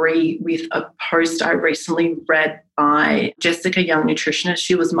agree with a post I recently read by Jessica Young, nutritionist.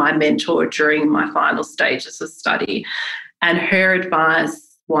 She was my mentor during my final stages of study, and her advice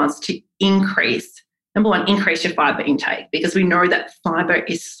was to increase your fibre intake, because we know that fibre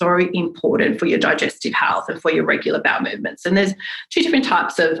is so important for your digestive health and for your regular bowel movements. And there's two different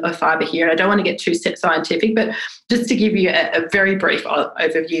types of fibre here. And I don't want to get too scientific, but just to give you a very brief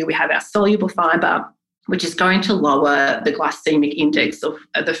overview, we have our soluble fibre, which is going to lower the glycemic index of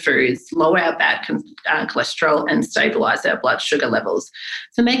the foods, lower our bad cholesterol, and stabilise our blood sugar levels.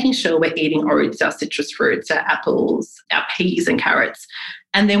 So making sure we're eating oats, our citrus fruits, our apples, our peas and carrots.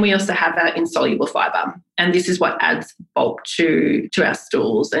 And then we also have our insoluble fibre. And this is what adds bulk to our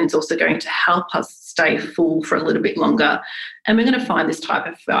stools. And it's also going to help us stay full for a little bit longer. And we're going to find this type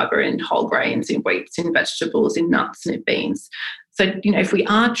of fibre in whole grains, in wheats, in vegetables, in nuts and in beans. So, if we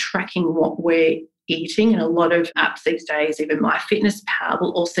are tracking what we're eating, and a lot of apps these days, even MyFitnessPal,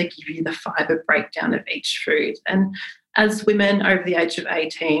 will also give you the fibre breakdown of each food. And as women over the age of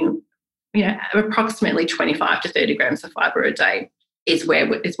 18, approximately 25 to 30 grams of fibre a day is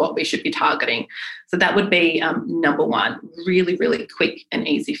what we should be targeting. So that would be number one, really, really quick and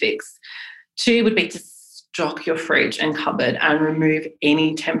easy fix. Two would be to stock your fridge and cupboard and remove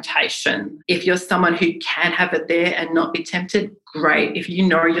any temptation. If you're someone who can have it there and not be tempted, great. If you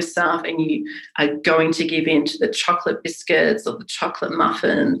know yourself and you are going to give in to the chocolate biscuits or the chocolate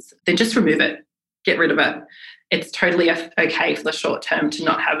muffins, then just remove it. get rid of it. It's totally okay for the short term to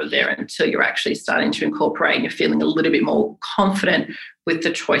not have it there until you're actually starting to incorporate and you're feeling a little bit more confident with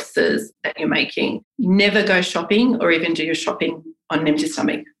the choices that you're making. Never go shopping or even do your shopping on an empty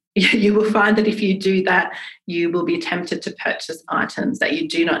stomach. You will find that if you do that, you will be tempted to purchase items that you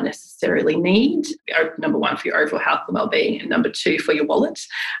do not necessarily need. Number one, for your overall health and well-being, and number two, for your wallet.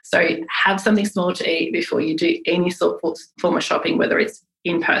 So have something small to eat before you do any sort of form of shopping, whether it's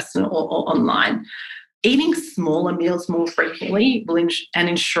in person or online. Eating smaller meals more frequently and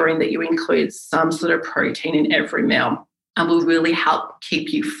ensuring that you include some sort of protein in every meal will really help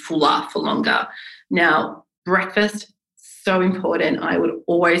keep you fuller for longer. Now, breakfast, so important. I would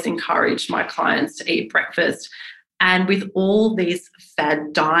always encourage my clients to eat breakfast. And with all these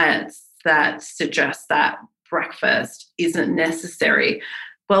fad diets that suggest that breakfast isn't necessary,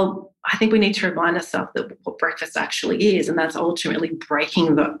 well, I think we need to remind ourselves that what breakfast actually is, and that's ultimately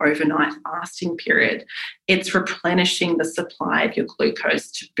breaking the overnight fasting period. It's replenishing the supply of your glucose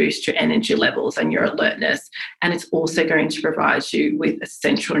to boost your energy levels and your alertness. And it's also going to provide you with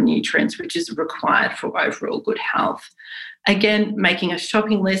essential nutrients, which is required for overall good health. Again, making a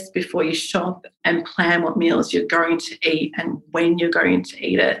shopping list before you shop and plan what meals you're going to eat and when you're going to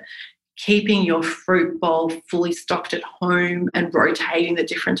eat it. Keeping your fruit bowl fully stocked at home and rotating the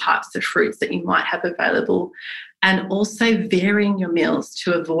different types of fruits that you might have available, and also varying your meals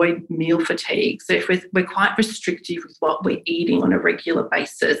to avoid meal fatigue. So if we're quite restrictive with what we're eating on a regular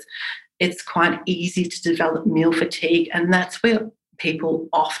basis, it's quite easy to develop meal fatigue, and that's where people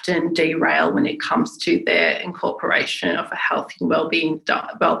often derail when it comes to their incorporation of a healthy,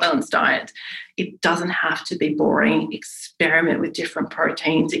 well-balanced diet. It doesn't have to be boring. Experiment with different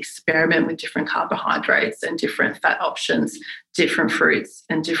proteins, experiment with different carbohydrates and different fat options, different fruits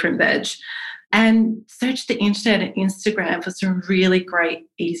and different veg. And search the internet and Instagram for some really great,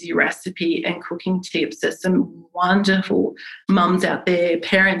 easy recipe and cooking tips. There's some wonderful mums out there,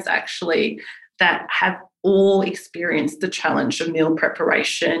 parents actually, that have all experienced the challenge of meal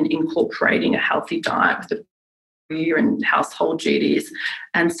preparation, incorporating a healthy diet with the career and household duties.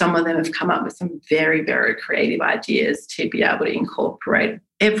 And some of them have come up with some very, very creative ideas to be able to incorporate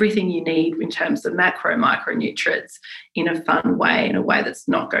everything you need in terms of macro, micronutrients in a fun way, in a way that's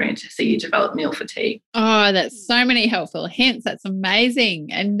not going to see you develop meal fatigue. Oh, that's so many helpful hints. That's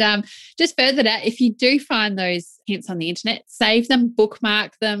amazing. And just further that, if you do find those hints on the internet, save them,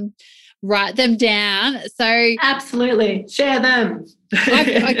 bookmark them, write them down. So absolutely, share them.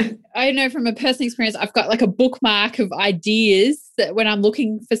 I know from a personal experience, I've got like a bookmark of ideas that when I'm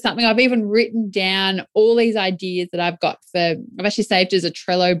looking for something, I've even written down all these ideas that I've actually saved as a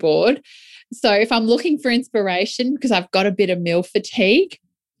Trello board. So if I'm looking for inspiration, because I've got a bit of meal fatigue,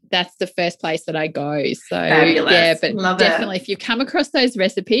 that's the first place that I go. So fabulous. Yeah, but love definitely it. If you come across those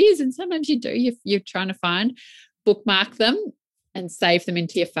recipes, and sometimes you do, you're trying to find, bookmark them and save them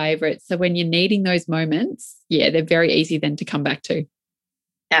into your favorites. So when you're needing those moments, they're very easy then to come back to.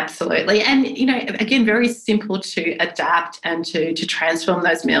 Absolutely. And, again, very simple to adapt and to transform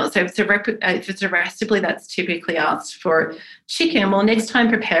those meals. So if it's a recipe that's typically asked for chicken, well, next time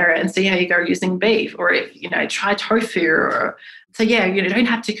prepare it and see how you go using beef. Or if, try tofu or... So, you don't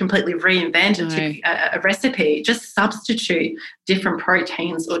have to completely reinvent a recipe. Just substitute different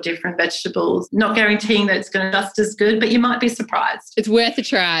proteins or different vegetables, not guaranteeing that it's going to be just as good, but you might be surprised. It's worth a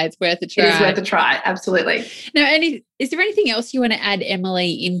try. It is worth a try, absolutely. Now, is there anything else you want to add,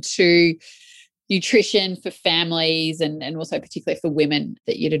 Emily, into nutrition for families and also particularly for women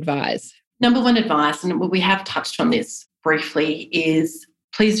that you'd advise? Number one advice, and we have touched on this briefly, is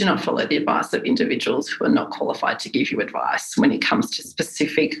please do not follow the advice of individuals who are not qualified to give you advice when it comes to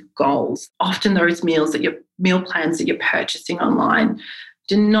specific goals. Often those meal plans that you're purchasing online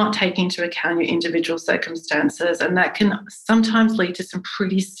do not take into account your individual circumstances, and that can sometimes lead to some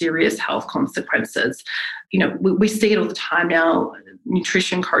pretty serious health consequences. We see it all the time now,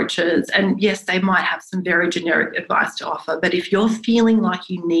 nutrition coaches, and yes, they might have some very generic advice to offer, but if you're feeling like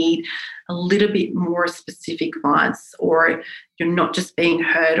you need a little bit more specific advice, or you're not just being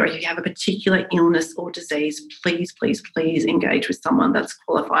heard, or you have a particular illness or disease, please, please, please engage with someone that's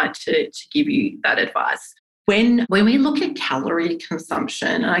qualified to give you that advice. When we look at calorie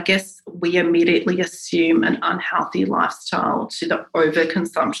consumption, I guess we immediately assume an unhealthy lifestyle to the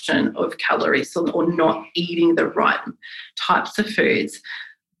overconsumption of calories or not eating the right types of foods.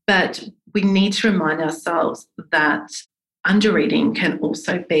 But we need to remind ourselves that undereating can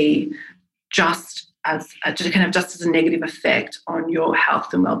also be just just as a negative effect on your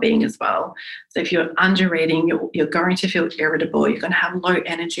health and well-being as well. So if you're under eating, you're going to feel irritable, you're going to have low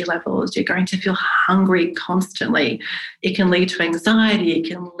energy levels, you're going to feel hungry constantly. It can lead to anxiety, it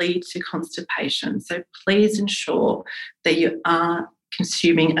can lead to constipation. So please ensure that you are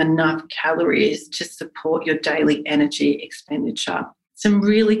consuming enough calories to support your daily energy expenditure. Some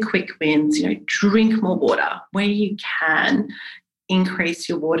really quick wins, drink more water where you can. Increase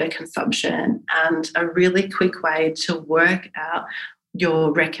your water consumption, and a really quick way to work out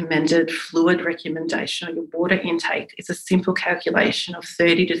your recommended fluid recommendation or your water intake is a simple calculation of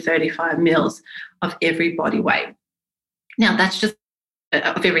 30 to 35 mils of every body weight. Now, that's just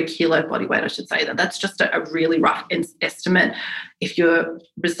of every kilo body weight, I should say. That's just a really rough estimate. If you're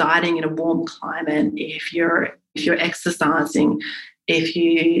residing in a warm climate, if you're exercising, if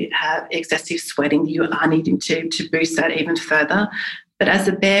you have excessive sweating, you are needing to boost that even further. But as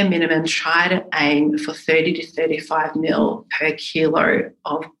a bare minimum, try to aim for 30 to 35 mil per kilo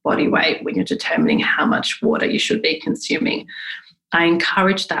of body weight when you're determining how much water you should be consuming. I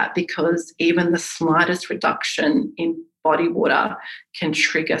encourage that because even the slightest reduction in body water can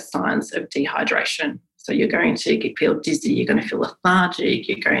trigger signs of dehydration. So you're going to feel dizzy, you're going to feel lethargic,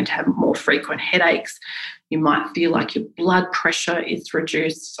 you're going to have more frequent headaches. You might feel like your blood pressure is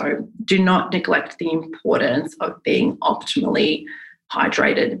reduced. So do not neglect the importance of being optimally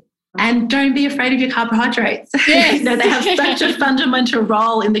hydrated. And don't be afraid of your carbohydrates. Yes. They have such a fundamental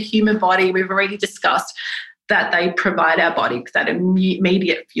role in the human body. We've already discussed that they provide our body that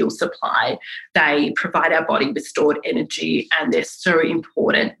immediate fuel supply. They provide our body with stored energy, and they're so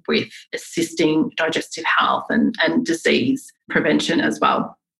important with assisting digestive health and disease prevention as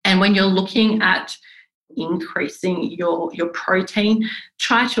well. And when you're looking at increasing your protein,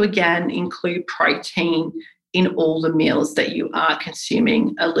 try to again include protein in all the meals that you are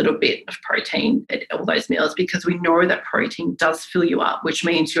consuming, a little bit of protein at all those meals, because we know that protein does fill you up, which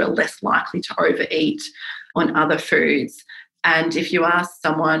means you're less likely to overeat on other foods. And if you are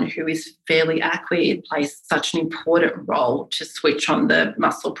someone who is fairly active, it plays such an important role to switch on the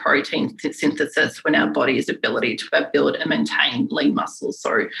muscle protein synthesis when our body's ability to build and maintain lean muscles.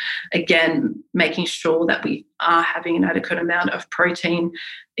 So again, making sure that we are having an adequate amount of protein.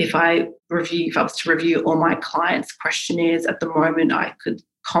 If I was to review all my clients' questionnaires at the moment, I could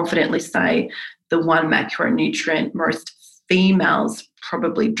confidently say the one macronutrient most females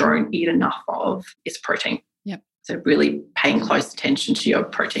probably don't eat enough of is protein. So really paying close attention to your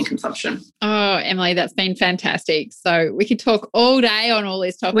protein consumption. Oh, Emily, that's been fantastic. So we could talk all day on all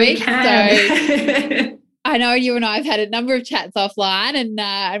these topics. We can. So I know you and I have had a number of chats offline,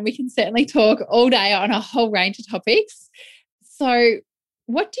 and we can certainly talk all day on a whole range of topics. So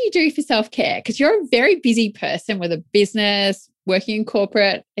what do you do for self-care? Because you're a very busy person with a business, working in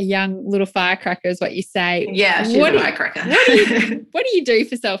corporate, a young little firecracker is what you say. Yeah, she's a firecracker. What do you do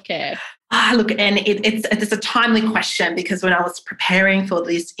for self-care? Look, and it's a timely question because when I was preparing for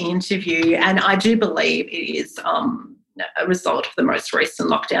this interview, and I do believe it is a result of the most recent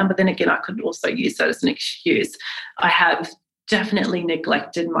lockdown, but then again, I could also use that as an excuse. I have definitely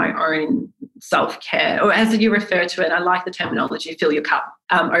neglected my own self-care, or as you refer to it, I like the terminology, fill your cup,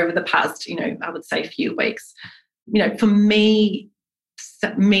 over the past, I would say few weeks. For me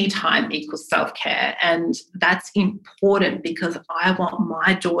time equals self-care, and that's important because I want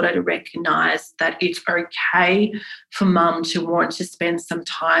my daughter to recognise that it's okay for mum to want to spend some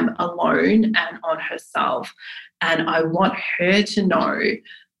time alone and on herself, and I want her to know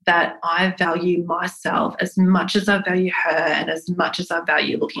that I value myself as much as I value her and as much as I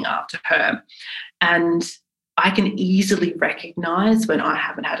value looking after her. And I can easily recognise when I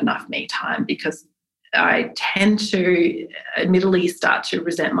haven't had enough me time because I tend to admittedly start to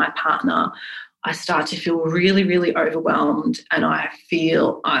resent my partner. I start to feel really, really overwhelmed, and I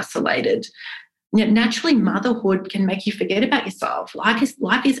feel isolated. Naturally, motherhood can make you forget about yourself. Life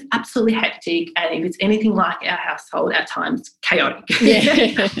is absolutely hectic, and if it's anything like our household, at times chaotic.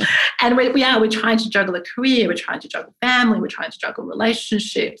 Yeah. And we're trying to juggle a career, we're trying to juggle family, we're trying to juggle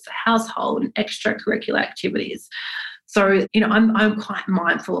relationships, a household, and extracurricular activities. So, I'm quite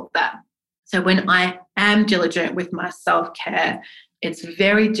mindful of that. So when I am diligent with my self-care, it's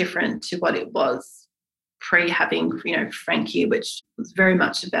very different to what it was pre-having, Frankie, which was very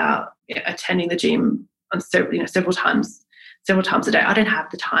much about attending the gym on several times a day. I don't have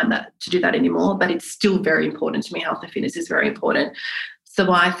the time to do that anymore, but it's still very important to me. Health and fitness is very important.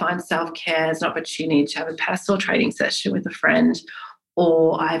 So I find self-care as an opportunity to have a personal training session with a friend,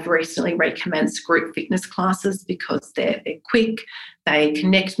 or I've recently recommenced group fitness classes because they're quick, they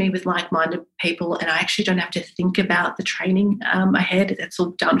connect me with like-minded people, and I actually don't have to think about the training ahead. That's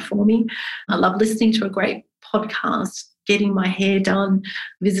all done for me. I love listening to a great podcast, getting my hair done,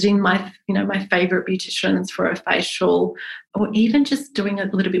 visiting my favourite beauticians for a facial, or even just doing a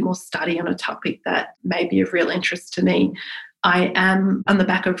little bit more study on a topic that may be of real interest to me. I am on the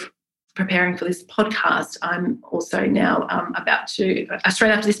back of preparing for this podcast. I'm also now about to,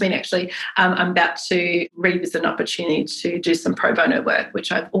 straight after this meeting actually, I'm about to revisit an opportunity to do some pro bono work,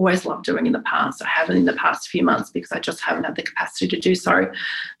 which I've always loved doing in the past. I haven't in the past few months because I just haven't had the capacity to do so.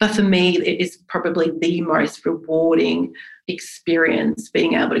 But for me, it is probably the most rewarding experience,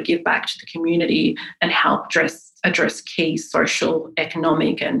 being able to give back to the community and help address key social,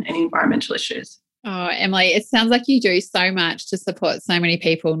 economic and environmental issues. Oh, Emily, it sounds like you do so much to support so many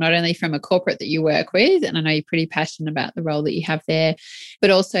people, not only from a corporate that you work with, and I know you're pretty passionate about the role that you have there,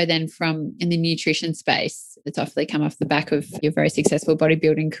 but also then from in the nutrition space. It's often come off the back of your very successful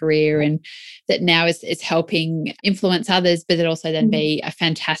bodybuilding career, and that now is helping influence others, but it also then be a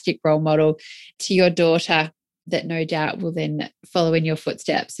fantastic role model to your daughter that no doubt will then follow in your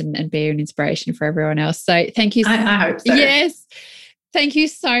footsteps and be an inspiration for everyone else. So thank you. I hope so. Yes. Thank you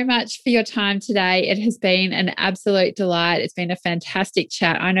so much for your time today. It has been an absolute delight. It's been a fantastic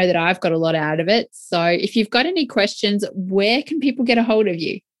chat. I know that I've got a lot out of it. So if you've got any questions, where can people get a hold of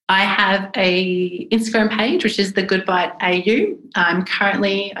you? I have a Instagram page, which is The Good Bite AU. I'm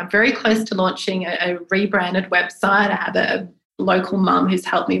very close to launching a rebranded website. I have a local mum who's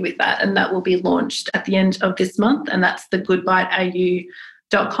helped me with that, and that will be launched at the end of this month, and that's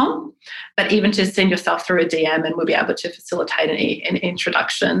thegoodbiteau.com. But even to send yourself through a DM and we'll be able to facilitate an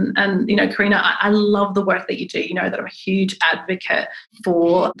introduction. And, Karina, I love the work that you do. You know that I'm a huge advocate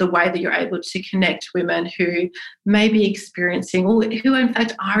for the way that you're able to connect women who may be experiencing, or who in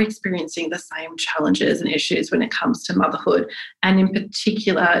fact are experiencing the same challenges and issues when it comes to motherhood, and in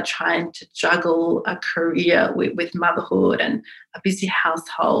particular trying to juggle a career with motherhood and a busy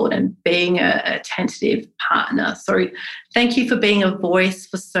household and being a attentive partner. So thank you for being a voice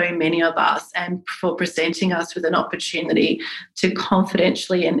for so many of us and for presenting us with an opportunity to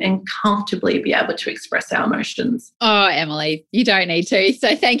confidentially and comfortably be able to express our emotions. Oh, Emily, you don't need to.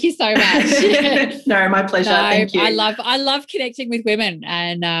 So thank you so much. No, my pleasure. Thank you. I love connecting with women,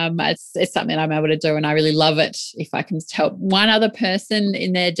 and it's something I'm able to do, and I really love it if I can help one other person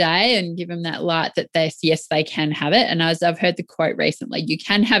in their day and give them that light that yes, they can have it. And as I've heard the quote recently, you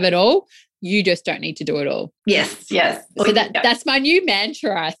can have it all. You just don't need to do it all. Yes. So that's my new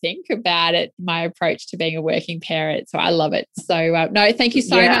mantra, I think, about it, my approach to being a working parent. So I love it. So no, thank you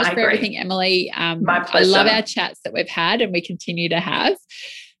so much for everything, Emily. My pleasure. I love our chats that we've had and we continue to have.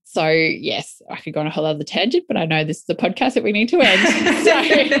 So yes, I could go on a whole other tangent, but I know this is a podcast that we need to end. So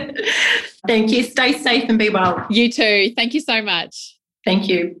thank you. Stay safe and be well. You too. Thank you so much. Thank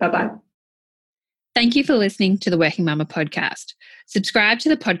you. Bye-bye. Thank you for listening to the Working Mama podcast. Subscribe to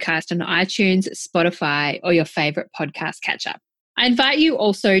the podcast on iTunes, Spotify, or your favourite podcast catcher. I invite you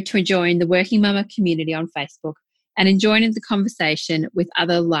also to join the Working Mama community on Facebook and join in the conversation with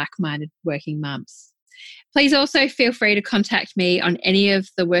other like-minded working mums. Please also feel free to contact me on any of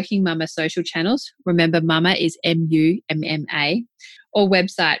the Working Mama social channels. Remember, Mama is MUMMA, or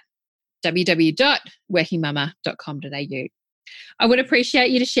website www.workingmama.com.au. I would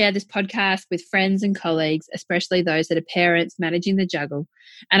appreciate you to share this podcast with friends and colleagues, especially those that are parents managing the juggle.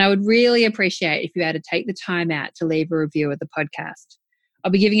 And I would really appreciate if you had to take the time out to leave a review of the podcast.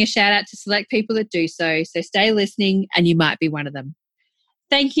 I'll be giving a shout out to select people that do so stay listening and you might be one of them.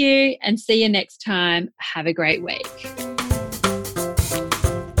 Thank you and see you next time. Have a great week.